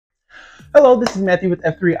Hello, this is Matthew with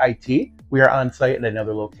F3IT. We are on site at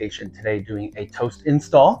another location today doing a Toast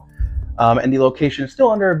install. And the location is still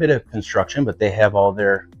under a bit of construction, but they have all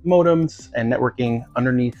their modems and networking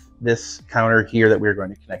underneath this counter here that we're going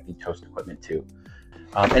to connect the Toast equipment to.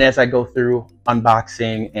 And as I go through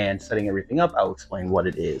unboxing and setting everything up, I'll explain what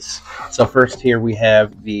it is. So first here we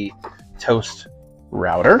have the Toast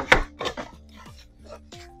router.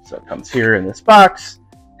 So it comes here in this box,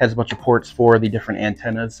 has a bunch of ports for the different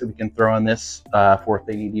antennas that we can throw on this for if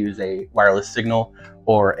they need to use a wireless signal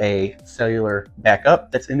or a cellular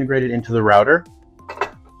backup that's integrated into the router.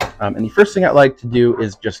 And the first thing I'd like to do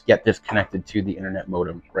is just get this connected to the internet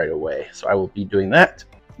modem right away. So I will be doing that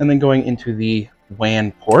and then going into the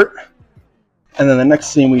WAN port. And then the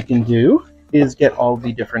next thing we can do is get all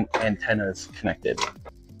the different antennas connected.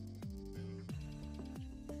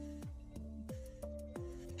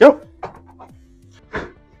 Go.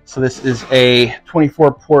 So this is a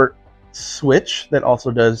 24 port switch that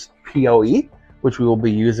also does PoE, which we will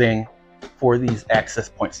be using for these access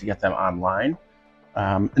points to get them online.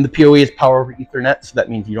 And the PoE is power over Ethernet, so that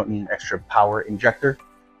means you don't need an extra power injector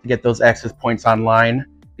to get those access points online.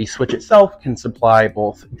 The switch itself can supply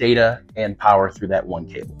both data and power through that one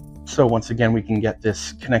cable. So once again, we can get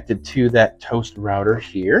this connected to that Toast router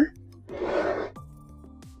here.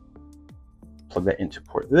 Plug that into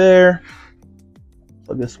port there.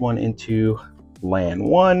 Plug this one into LAN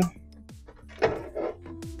 1.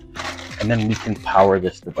 And then we can power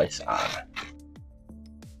this device on.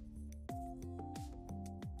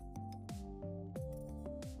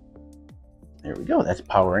 There we go, that's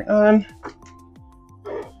powering on.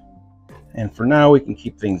 And for now, we can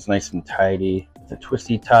keep things nice and tidy with a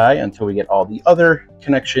twisty tie until we get all the other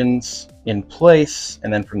connections in place.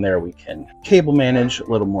 And then from there, we can cable manage a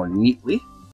little more neatly.